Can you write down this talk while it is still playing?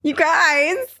You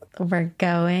guys. We're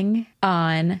going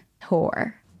on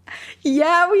tour.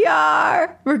 Yeah, we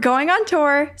are. We're going on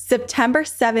tour September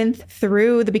 7th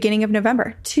through the beginning of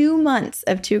November. 2 months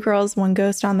of Two Girls, One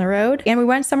Ghost on the road. And we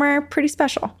went somewhere pretty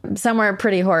special. Somewhere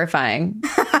pretty horrifying.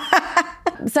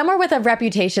 Somewhere with a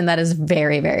reputation that is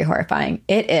very, very horrifying.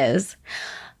 It is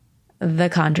the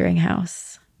Conjuring house.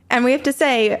 And we have to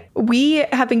say, we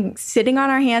have been sitting on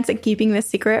our hands and keeping this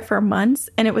secret for months.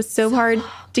 And it was so hard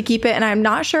to keep it. And I'm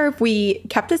not sure if we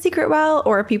kept the secret well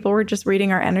or if people were just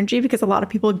reading our energy, because a lot of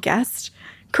people guessed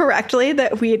correctly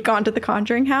that we had gone to the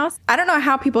Conjuring house. I don't know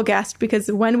how people guessed,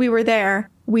 because when we were there,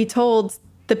 we told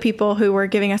the people who were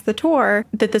giving us the tour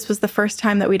that this was the first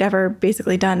time that we'd ever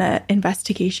basically done an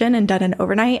investigation and done an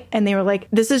overnight. And they were like,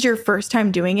 this is your first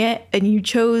time doing it, and you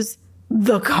chose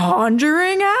the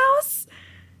Conjuring house?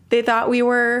 They thought we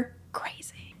were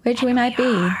crazy. Which we might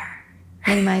be.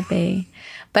 We might be.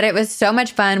 But it was so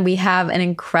much fun. We have an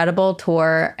incredible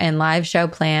tour and live show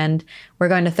planned. We're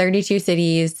going to 32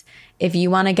 cities. If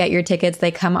you want to get your tickets,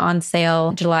 they come on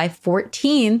sale July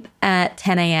 14th at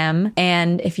 10 a.m.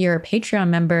 And if you're a Patreon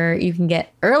member, you can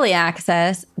get early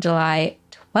access July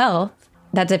 12th.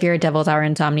 That's if you're a Devil's Hour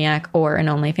Insomniac or an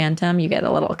Only Phantom. You get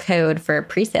a little code for a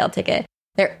pre-sale ticket.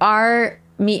 There are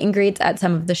meet and greets at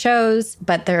some of the shows,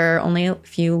 but there are only a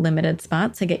few limited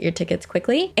spots to get your tickets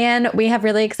quickly. And we have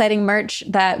really exciting merch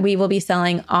that we will be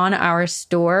selling on our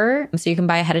store, so you can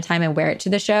buy ahead of time and wear it to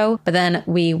the show. But then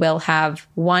we will have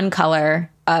one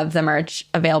color of the merch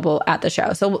available at the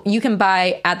show. So you can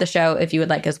buy at the show if you would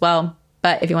like as well.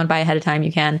 But if you want to buy ahead of time,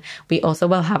 you can. We also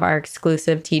will have our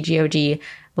exclusive TGOG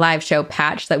live show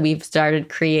patch that we've started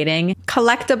creating.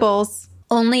 Collectibles.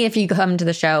 Only if you come to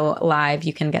the show live,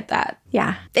 you can get that.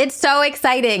 Yeah. It's so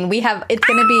exciting. We have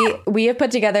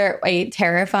put together a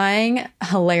terrifying,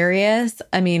 hilarious,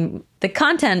 the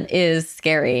content is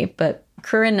scary, but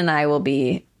Corinne and I will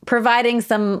be providing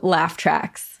some laugh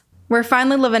tracks. We're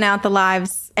finally living out the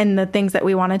lives and the things that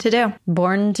we wanted to do.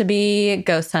 Born to be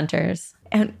ghost hunters.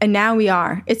 And now we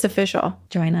are. It's official.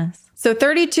 Join us. So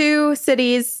 32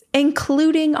 cities,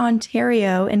 including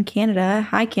Ontario and Canada.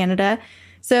 Hi, Canada.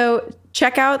 So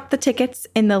check out the tickets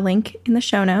in the link in the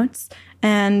show notes,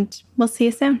 and we'll see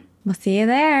you soon. We'll see you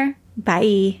there.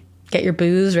 Bye. Get your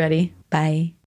booze ready. Bye.